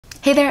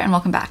Hey there and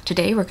welcome back.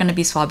 Today we're going to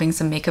be swabbing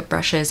some makeup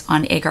brushes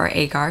on agar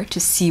agar to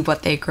see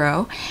what they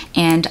grow,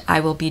 and I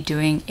will be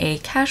doing a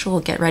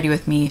casual get ready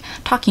with me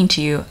talking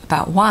to you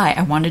about why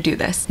I want to do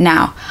this.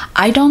 Now,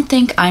 I don't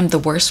think I'm the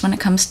worst when it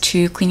comes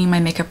to cleaning my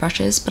makeup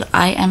brushes, but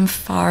I am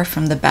far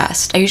from the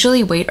best. I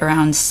usually wait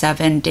around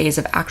 7 days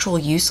of actual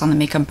use on the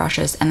makeup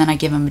brushes and then I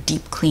give them a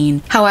deep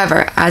clean.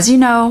 However, as you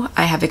know,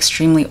 I have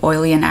extremely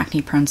oily and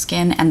acne prone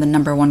skin, and the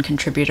 #1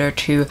 contributor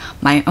to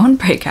my own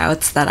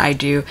breakouts that I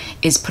do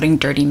is putting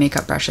dirty makeup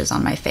brushes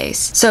on my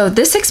face. So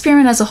this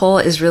experiment as a whole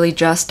is really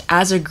just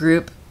as a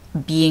group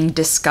being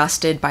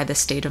disgusted by the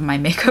state of my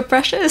makeup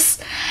brushes.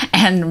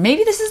 And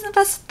maybe this isn't the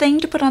best thing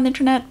to put on the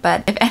internet,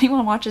 but if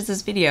anyone watches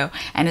this video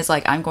and is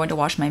like, I'm going to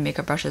wash my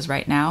makeup brushes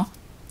right now,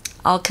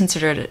 I'll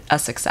consider it a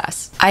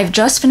success. I've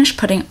just finished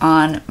putting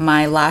on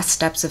my last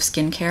steps of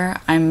skincare.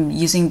 I'm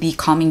using the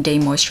Calming Day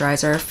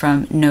Moisturizer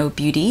from No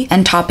Beauty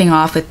and topping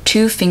off with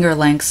 2 finger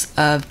lengths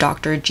of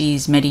Dr.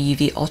 G's Medi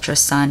UV Ultra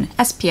Sun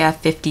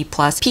SPF 50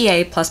 plus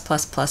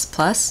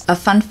PA+++++. A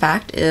fun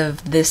fact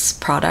of this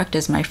product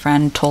is my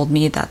friend told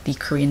me that the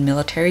Korean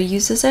military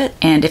uses it,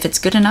 and if it's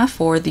good enough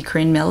for the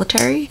Korean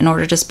military in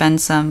order to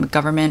spend some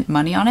government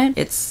money on it,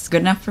 it's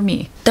good enough for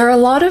me. There are a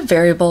lot of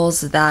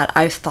variables that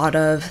I've thought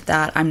of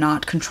that I'm not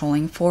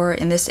controlling for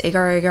in this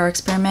agar agar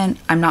experiment.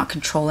 I'm not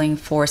controlling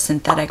for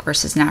synthetic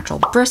versus natural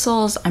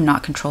bristles. I'm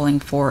not controlling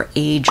for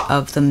age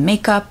of the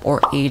makeup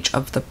or age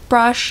of the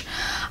brush.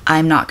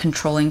 I'm not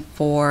controlling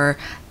for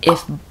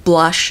if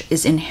blush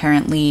is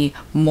inherently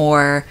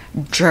more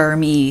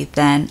germy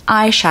than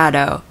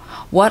eyeshadow.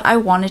 What I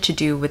wanted to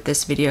do with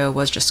this video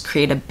was just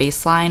create a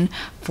baseline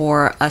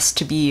for us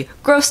to be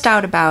grossed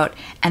out about,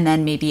 and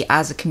then maybe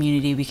as a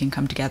community we can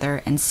come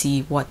together and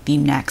see what the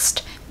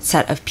next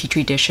set of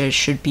petri dishes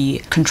should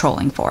be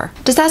controlling for.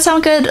 Does that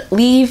sound good?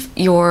 Leave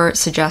your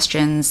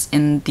suggestions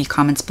in the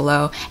comments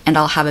below and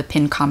I'll have a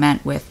pinned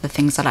comment with the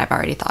things that I've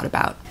already thought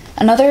about.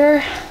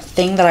 Another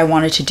thing that I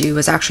wanted to do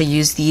was actually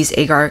use these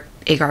agar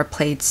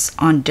plates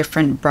on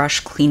different brush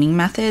cleaning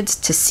methods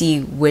to see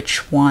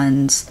which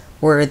ones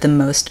were the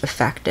most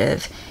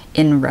effective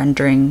in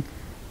rendering,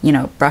 you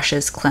know,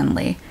 brushes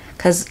cleanly.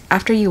 Because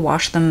after you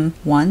wash them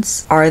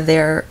once, are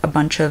there a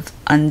bunch of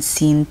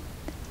unseen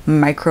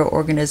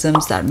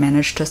microorganisms that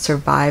manage to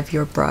survive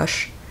your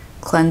brush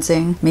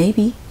cleansing?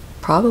 Maybe,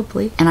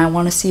 probably. And I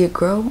want to see it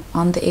grow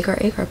on the agar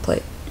agar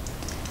plate.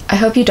 I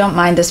hope you don't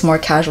mind this more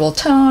casual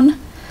tone.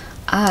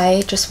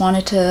 I just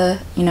wanted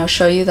to, you know,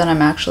 show you that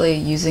I'm actually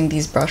using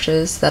these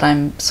brushes that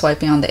I'm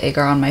swiping on the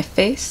agar on my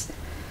face.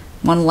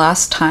 One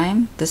last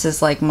time. This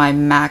is like my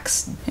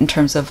max in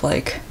terms of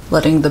like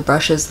letting the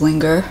brushes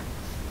linger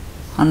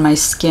on my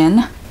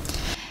skin.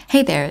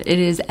 Hey there, it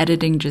is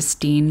Editing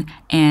Justine,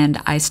 and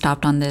I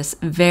stopped on this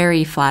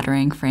very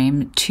flattering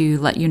frame to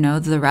let you know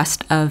the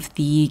rest of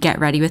the Get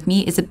Ready With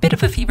Me is a bit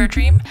of a fever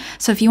dream.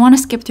 So if you want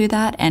to skip through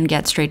that and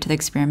get straight to the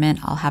experiment,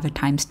 I'll have a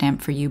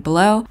timestamp for you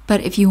below. But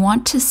if you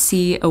want to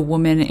see a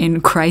woman in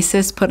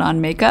crisis put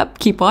on makeup,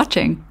 keep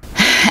watching.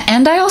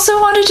 And I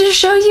also wanted to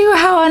show you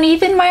how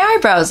uneven my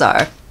eyebrows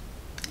are.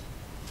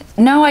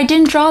 No, I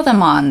didn't draw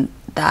them on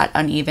that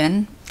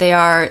uneven. They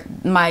are,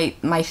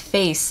 my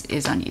face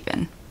is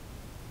uneven.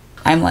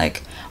 I'm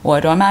like,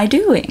 what am I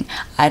doing?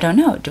 I don't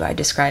know. Do I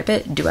describe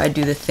it? Do I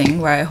do the thing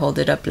where I hold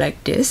it up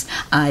like this?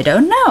 I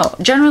don't know.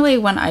 Generally,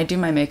 when I do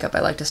my makeup, I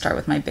like to start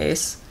with my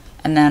base,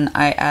 and then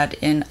I add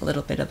in a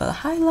little bit of a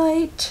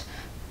highlight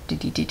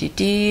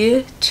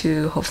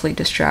to hopefully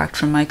distract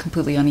from my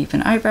completely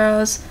uneven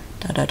eyebrows.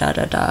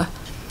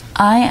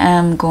 I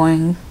am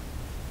going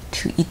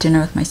to eat dinner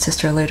with my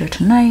sister later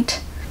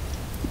tonight,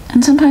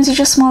 and sometimes you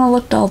just want to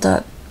look dolled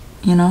up,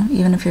 you know,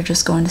 even if you're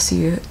just going to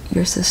see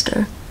your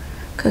sister.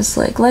 Because,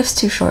 like, life's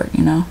too short,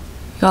 you know?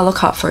 You gotta look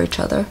hot for each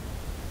other.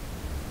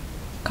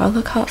 Gotta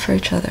look hot for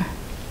each other.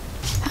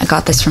 I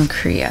got this from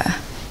Korea.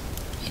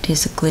 It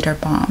is a glitter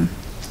bomb.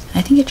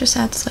 I think it just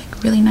adds,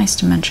 like, really nice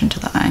dimension to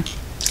the eye.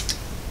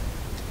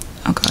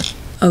 Oh god.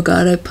 Oh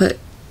god, I put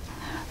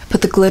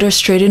the glitter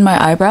straight in my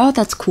eyebrow?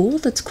 That's cool?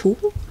 That's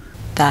cool?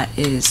 That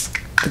is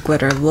the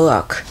glitter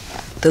look.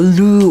 The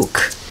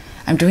look.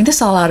 I'm doing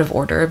this all out of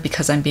order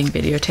because I'm being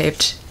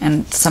videotaped,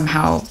 and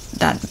somehow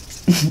that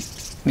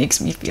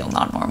makes me feel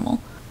not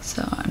normal.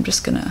 So I'm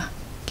just gonna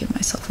give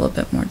myself a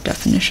little bit more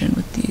definition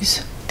with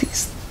these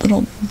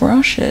little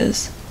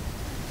brushes.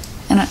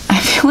 And I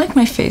feel like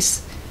my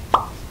face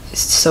is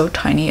so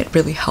tiny, it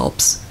really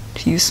helps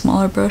to use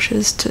smaller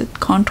brushes to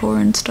contour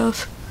and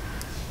stuff.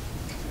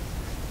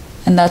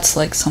 And that's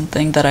like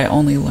something that I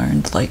only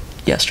learned like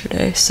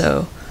yesterday.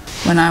 So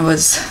when I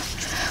was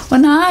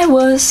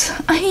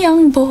a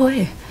young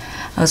boy,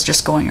 I was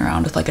just going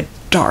around with like a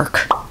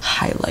dark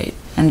highlight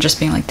and just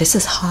being like, this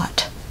is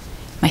hot.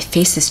 My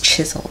face is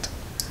chiseled.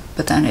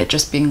 But then it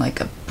just being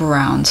like a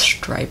brown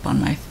stripe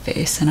on my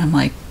face, and I'm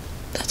like,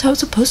 that's how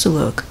it's supposed to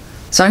look.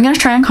 So I'm gonna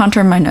try and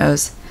contour my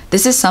nose.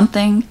 This is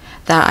something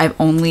that I've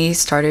only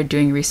started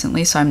doing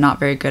recently, so I'm not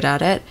very good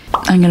at it.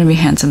 I'm gonna be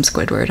handsome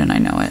Squidward, and I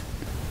know it.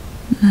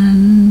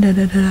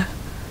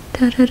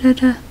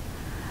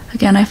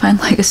 Again, I find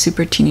like a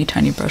super teeny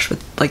tiny brush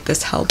with like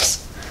this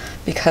helps,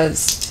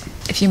 because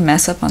if you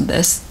mess up on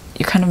this,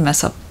 you kind of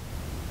mess up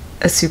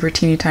a super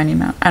teeny tiny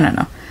amount. I don't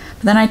know.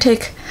 But then I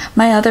take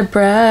my other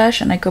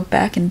brush and I go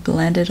back and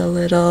blend it a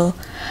little.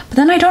 But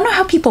then I don't know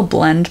how people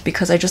blend,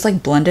 because I just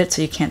like blend it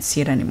so you can't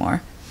see it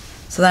anymore.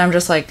 So then I'm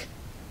just like,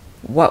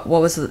 what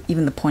was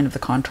even the point of the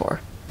contour?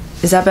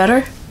 Is that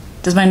better?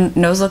 Does my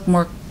nose look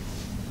more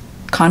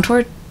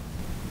contoured?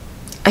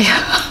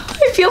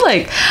 I feel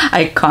like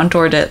I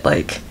contoured it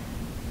like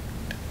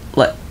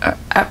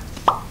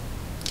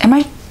am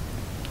I?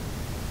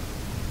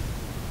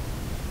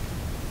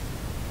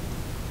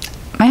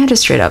 My head is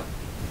straight up.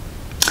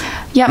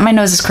 Yeah, my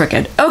nose is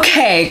crooked.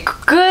 Okay,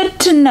 good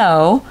to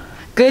know.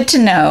 Good to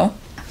know.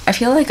 I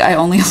feel like I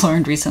only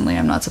learned recently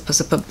I'm not supposed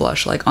to put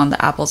blush like on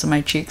the apples of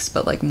my cheeks,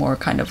 but like more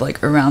kind of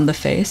like around the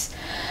face.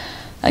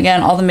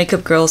 Again, all the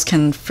makeup girls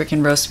can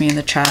freaking roast me in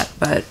the chat,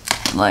 but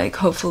like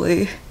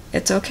hopefully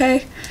it's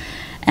okay.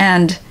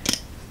 And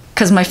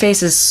because my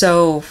face is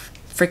so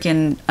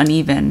freaking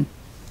uneven,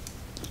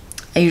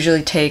 I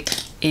usually take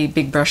a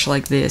big brush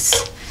like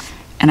this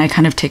and I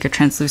kind of take a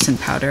translucent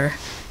powder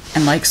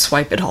and like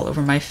swipe it all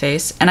over my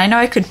face. And I know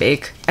I could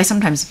bake. I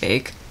sometimes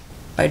bake,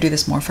 but I do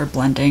this more for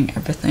blending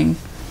everything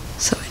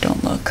so I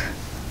don't look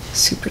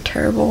super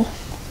terrible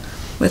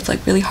with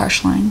like really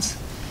harsh lines.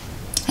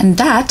 And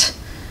that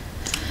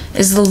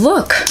is the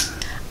look.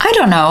 I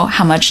don't know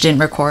how much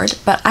didn't record,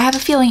 but I have a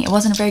feeling it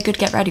wasn't a very good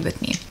get ready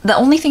with me. The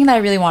only thing that I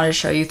really wanted to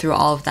show you through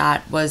all of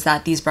that was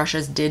that these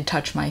brushes did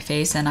touch my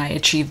face and I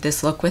achieved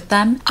this look with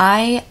them.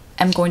 I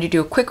am going to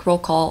do a quick roll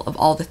call of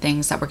all the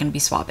things that we're going to be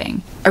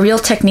swabbing. A Real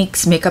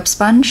Techniques makeup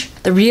sponge,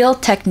 the Real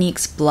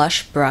Techniques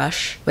blush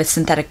brush with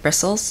synthetic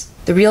bristles,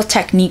 the Real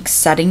Techniques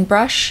setting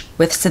brush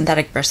with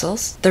synthetic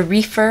bristles, the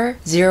Reefer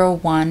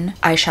 01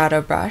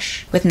 eyeshadow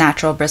brush with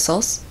natural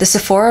bristles, the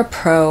Sephora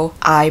Pro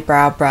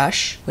eyebrow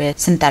brush with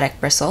synthetic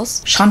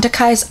bristles,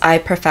 Chantecaille's eye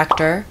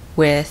perfector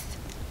with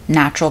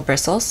natural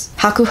bristles,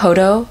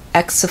 Hakuhodo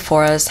x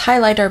Sephora's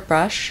highlighter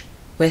brush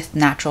with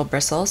natural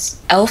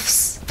bristles,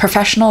 e.l.f.'s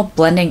professional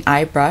blending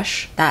eye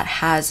brush that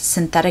has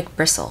synthetic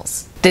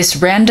bristles, this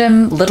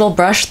random little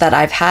brush that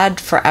I've had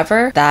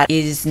forever that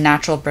is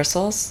natural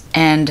bristles,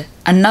 and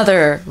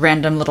another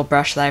random little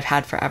brush that I've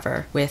had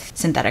forever with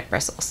synthetic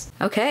bristles.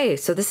 Okay,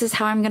 so this is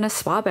how I'm gonna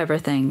swab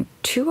everything.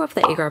 2 of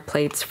the agar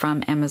plates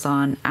from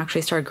Amazon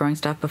actually started growing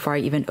stuff before I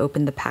even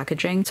opened the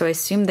packaging, so I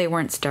assumed they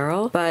weren't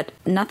sterile, but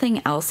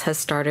nothing else has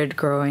started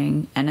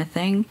growing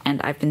anything,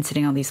 and I've been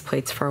sitting on these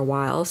plates for a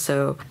while,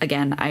 so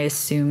again, I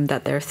assume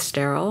that they're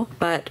sterile,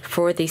 but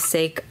for the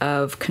sake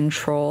of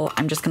control,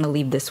 I'm just gonna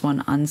leave this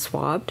one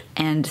unswabbed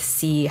and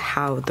see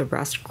how the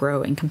rest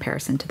grow in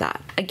comparison to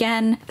that.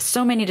 Again,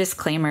 so many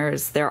disclaimers.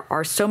 There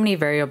are so many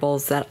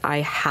variables that I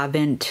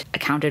haven't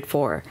accounted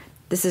for.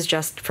 This is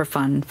just for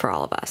fun for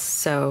all of us.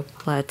 So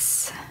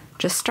let's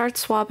just start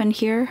swabbing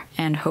here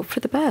and hope for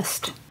the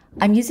best.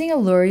 I'm using a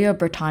Luria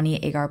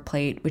Bertani agar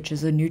plate, which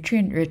is a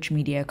nutrient-rich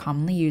media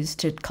commonly used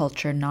to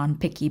culture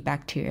non-picky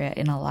bacteria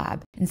in a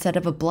lab, instead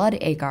of a blood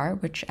agar,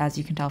 which, as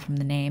you can tell from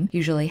the name,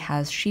 usually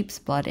has sheep's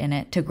blood in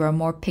it to grow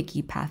more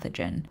picky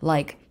pathogen,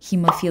 like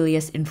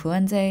Haemophilus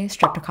influenzae,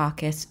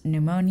 Streptococcus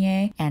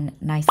pneumoniae, and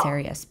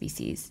Neisseria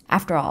species.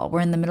 After all, we're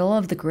in the middle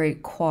of the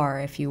Great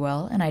Quar, if you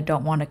will, and I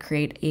don't want to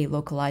create a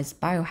localized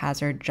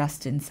biohazard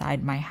just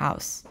inside my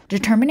house.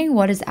 Determining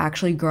what is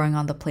actually growing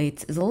on the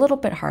plates is a little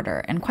bit harder,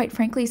 and quite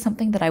frankly,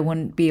 something that I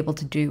wouldn't be able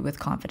to do with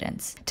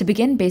confidence. To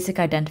begin basic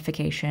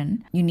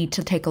identification, you need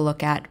to take a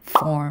look at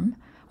form,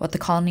 what the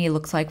colony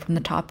looks like from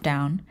the top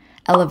down,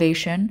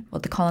 elevation,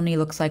 what the colony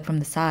looks like from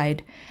the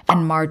side,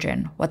 and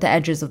margin, what the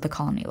edges of the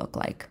colony look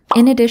like.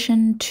 In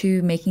addition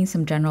to making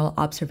some general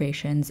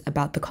observations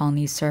about the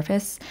colony's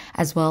surface,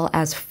 as well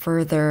as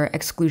further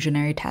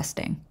exclusionary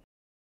testing.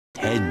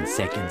 10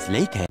 seconds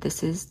later.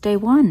 This is day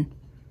 1.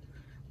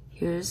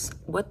 Here's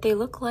what they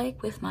look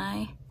like with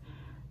my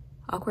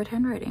awkward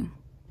handwriting.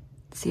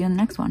 See you in the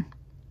next one.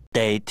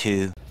 Day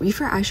 2.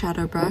 Reefer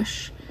eyeshadow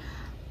brush,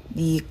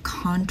 the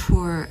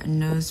contour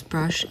nose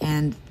brush,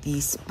 and the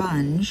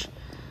sponge,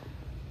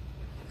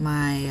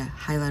 my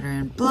highlighter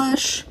and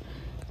blush,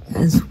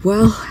 as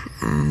well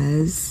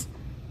as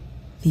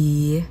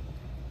the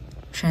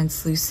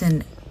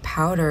translucent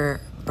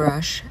powder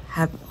brush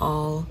have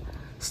all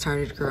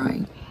started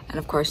growing. And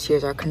of course,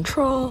 here's our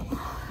control,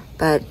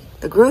 but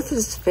the growth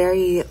is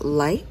very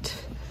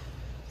light,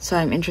 so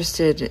I'm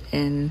interested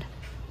in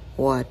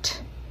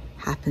what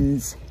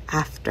happens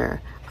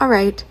after. All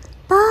right,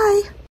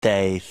 bye.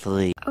 Day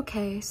 3.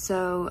 Okay,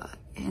 so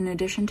in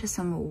addition to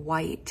some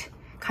white,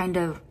 kind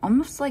of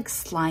almost like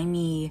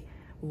slimy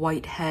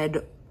white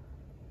head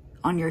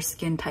on your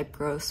skin type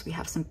growths, we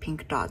have some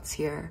pink dots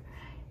here,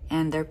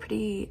 and they're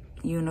pretty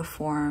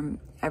uniform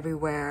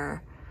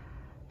everywhere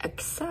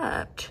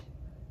except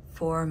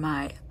for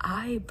my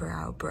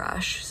eyebrow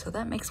brush, so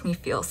that makes me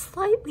feel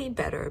slightly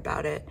better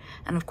about it.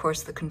 And of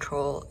course the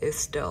control is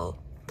still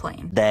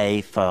plain.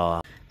 Day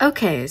 4.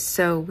 Okay,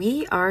 so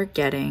we are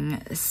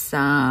getting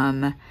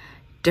some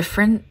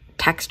different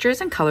textures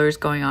and colors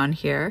going on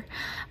here.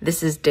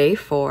 This is day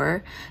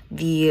 4.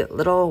 The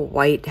little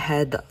white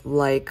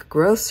head-like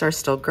growths are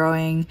still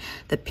growing.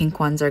 The pink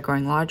ones are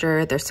growing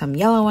larger. There's some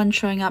yellow ones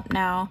showing up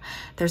now.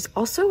 There's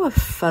also a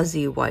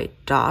fuzzy white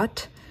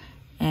dot,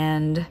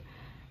 and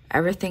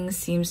everything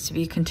seems to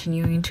be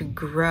continuing to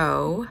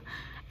grow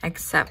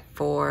except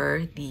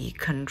for the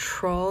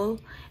control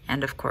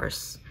and, of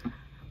course,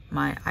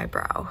 my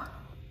eyebrow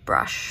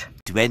brush.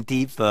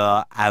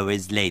 24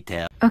 hours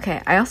later.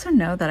 Okay, I also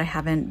know that I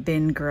haven't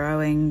been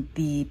growing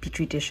the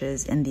petri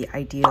dishes in the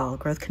ideal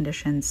growth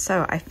conditions,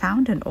 so I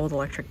found an old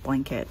electric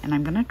blanket, and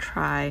I'm gonna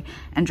try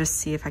and just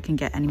see if I can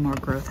get any more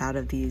growth out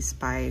of these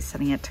by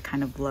setting it to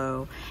kind of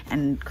low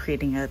and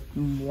creating a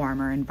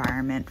warmer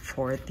environment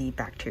for the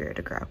bacteria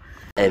to grow.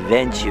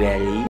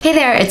 Eventually. Hey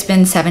there, it's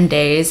been 7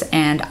 days,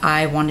 and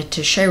I wanted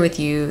to share with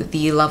you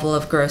the level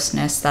of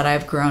grossness that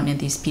I've grown in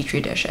these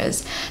petri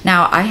dishes.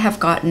 Now, I have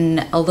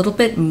gotten a little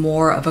bit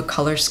more of a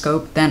color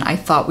scope than I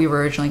thought we were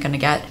originally going to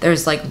get.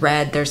 There's like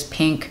red, there's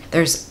pink,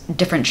 there's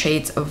different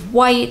shades of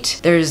white,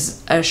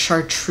 there's a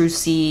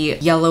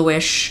chartreusey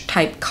yellowish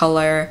type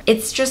color.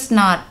 It's just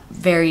not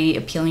very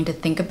appealing to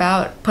think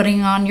about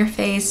putting on your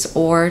face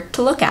or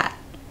to look at.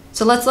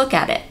 So let's look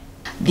at it.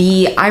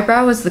 The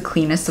eyebrow was the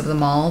cleanest of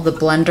them all. The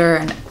blender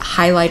and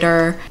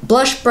highlighter,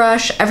 blush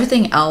brush,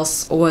 everything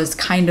else was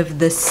kind of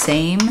the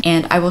same.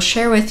 And I will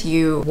share with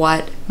you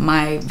what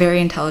my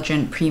very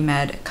intelligent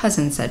pre-med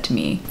cousin said to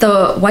me.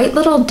 The white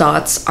little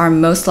dots are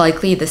most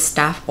likely the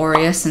Staph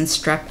aureus and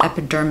strep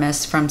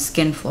epidermis from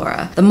skin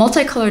flora. The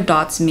multicolored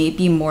dots may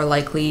be more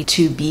likely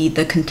to be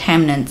the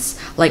contaminants,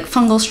 like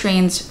fungal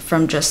strains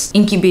from just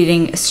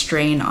incubating a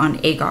strain on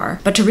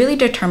agar. But to really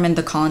determine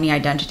the colony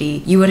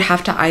identity, you would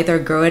have to either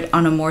grow it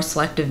on a more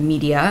selective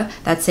media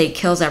that say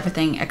kills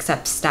everything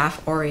except Staph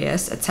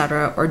aureus,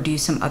 etc., or do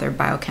some other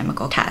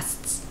biochemical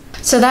tests.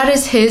 So that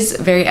is his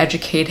very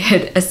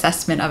educated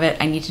assessment of it.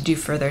 I need to do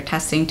further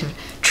testing to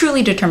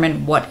truly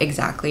determine what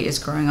exactly is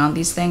growing on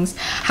these things.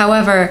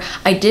 However,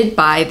 I did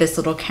buy this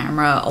little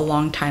camera a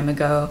long time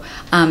ago,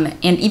 and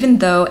even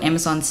though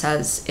Amazon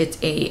says it's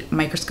a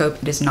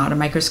microscope, it is not a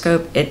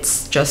microscope.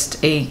 It's just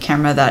a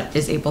camera that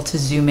is able to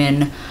zoom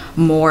in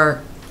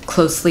more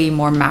closely,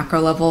 more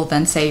macro level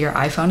than say your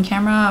iPhone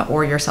camera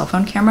or your cell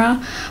phone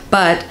camera.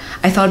 But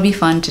I thought it'd be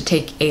fun to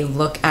take a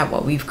look at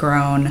what we've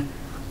grown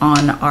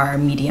on our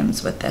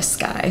mediums with this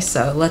guy.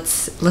 So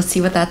let's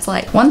see what that's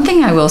like. One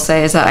thing I will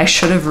say is that I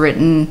should have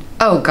written,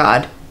 oh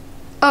God,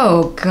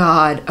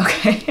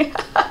 okay.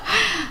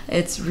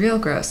 It's real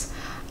gross.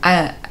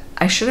 I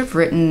should have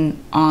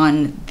written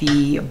on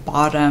the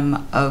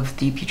bottom of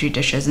the petri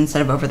dishes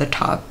instead of over the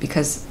top,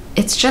 because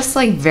it's just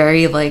like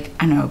very like,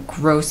 I don't know,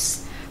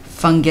 gross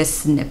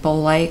fungus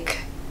nipple-like.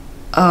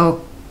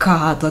 Oh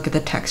God, look at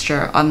the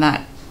texture on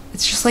that.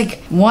 It's just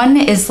like, one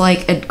is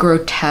like a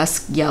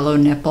grotesque yellow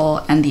nipple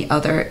and the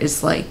other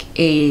is like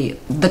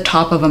the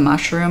top of a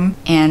mushroom,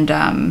 and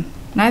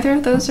neither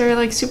of those are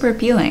like super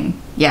appealing.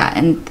 Yeah,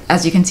 and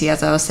as you can see,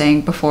 as I was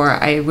saying before,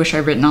 I wish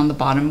I'd written on the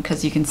bottom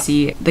because you can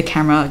see the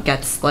camera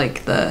gets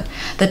like the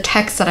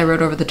text that I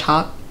wrote over the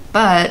top,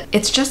 but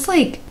it's just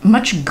like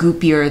much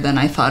goopier than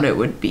I thought it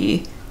would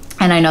be.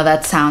 And I know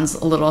that sounds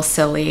a little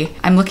silly.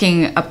 I'm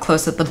looking up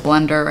close at the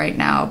blender right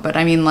now, but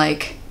I mean,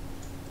 like,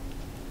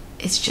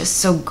 it's just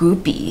so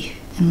goopy.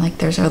 And like,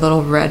 there's our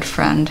little red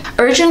friend.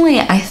 Originally,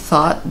 I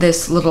thought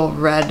this little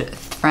red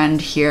friend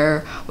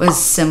here was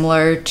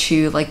similar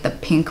to like the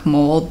pink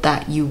mold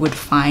that you would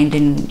find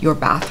in your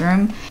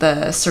bathroom.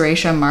 The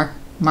Serratia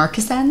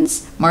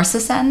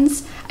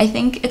marcescens, I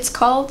think it's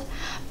called.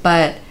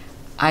 But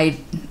I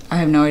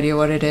have no idea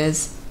what it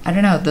is. I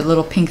don't know, the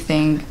little pink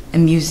thing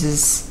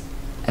amuses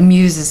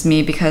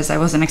me because I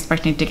wasn't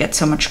expecting to get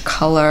so much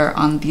color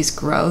on these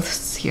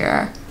growths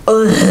here.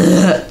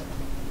 Ugh.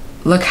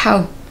 Look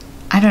how,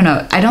 I don't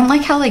know, I don't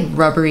like how like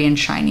rubbery and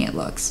shiny it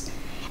looks.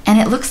 And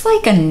it looks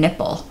like a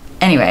nipple.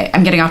 Anyway,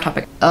 I'm getting off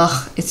topic.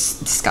 Ugh, it's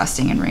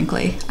disgusting and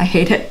wrinkly. I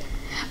hate it,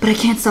 but I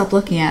can't stop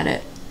looking at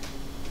it.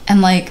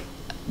 And like,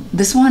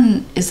 this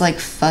one is like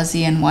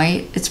fuzzy and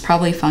white. It's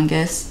probably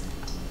fungus,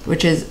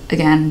 which is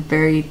again,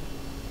 very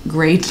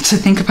great to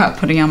think about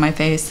putting on my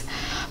face.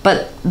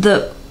 But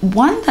the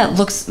one that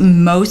looks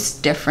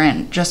most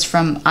different just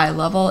from eye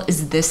level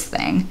is this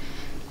thing.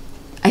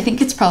 I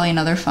think it's probably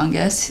another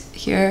fungus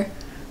here,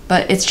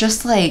 but it's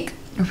just like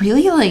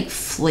really like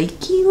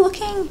flaky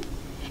looking.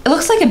 It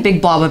looks like a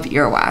big blob of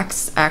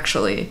earwax,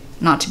 actually,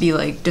 not to be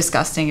like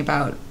disgusting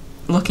about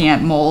looking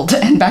at mold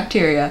and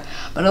bacteria,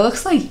 but it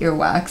looks like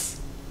earwax.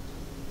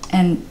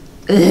 And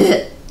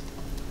ugh,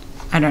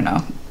 I don't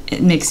know,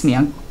 it makes me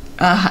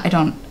I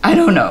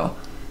don't know.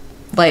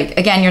 Like,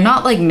 again, you're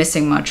not like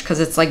missing much because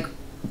it's like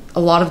a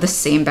lot of the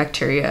same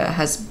bacteria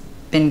has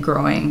been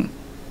growing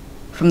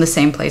from the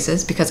same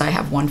places because I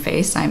have one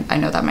face. I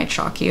know that might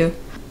shock you,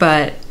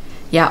 but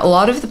yeah, a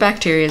lot of the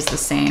bacteria is the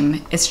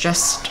same. It's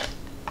just,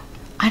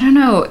 I don't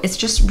know, it's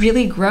just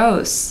really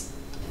gross.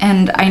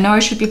 And I know I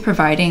should be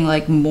providing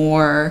like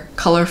more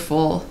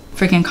colorful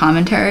freaking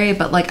commentary,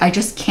 but like I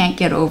just can't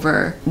get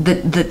over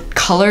the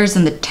colors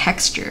and the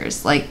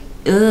textures. Like,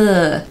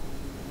 ugh.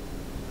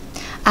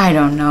 I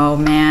don't know,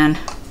 man.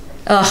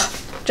 Ugh.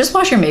 Just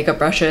wash your makeup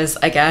brushes,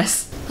 I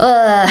guess.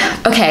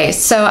 Okay,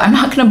 so I'm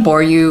not gonna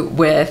bore you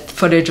with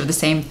footage of the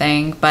same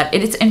thing, but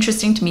it is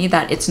interesting to me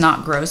that it's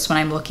not gross when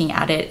I'm looking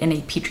at it in a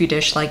petri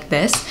dish like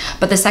this,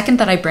 but the second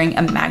that I bring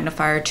a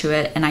magnifier to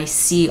it and I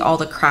see all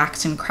the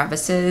cracks and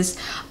crevices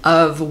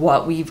of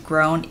what we've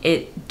grown,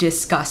 it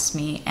disgusts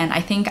me, and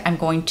I think I'm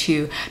going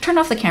to turn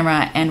off the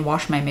camera and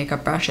wash my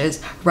makeup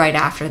brushes right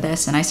after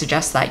this, and I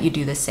suggest that you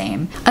do the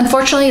same.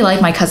 Unfortunately, like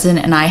my cousin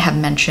and I have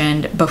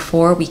mentioned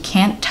before, we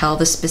can't tell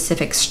the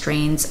specific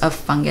strains of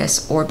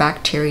fungus or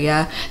bacteria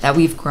that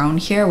we've grown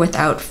here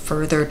without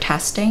further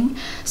testing.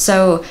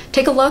 So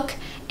take a look,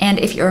 and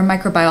if you're a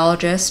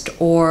microbiologist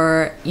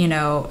or, you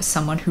know,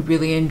 someone who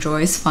really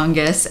enjoys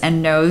fungus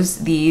and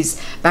knows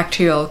these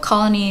bacterial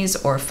colonies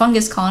or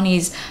fungus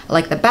colonies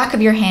like the back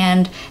of your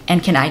hand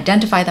and can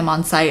identify them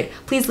on site,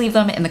 please leave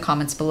them in the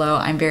comments below.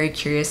 I'm very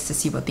curious to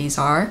see what these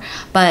are.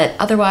 But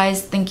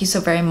otherwise, thank you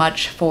so very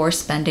much for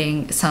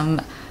spending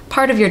some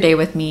part of your day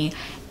with me,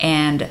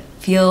 and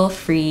feel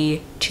free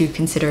to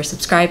consider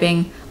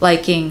subscribing,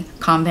 liking,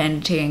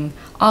 commenting,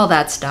 all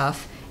that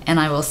stuff, and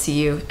I will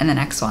see you in the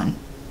next one.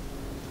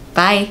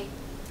 Bye.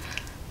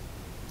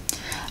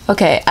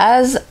 Okay,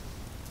 as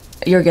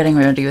you're getting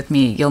ready with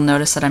me, you'll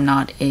notice that I'm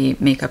not a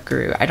makeup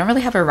guru. I don't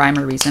really have a rhyme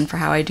or reason for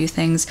how I do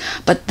things,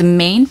 but the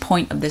main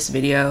point of this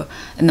video,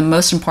 and the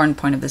most important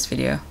point of this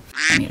video,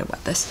 I need to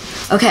wet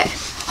this. Okay,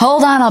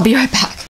 hold on, I'll be right back.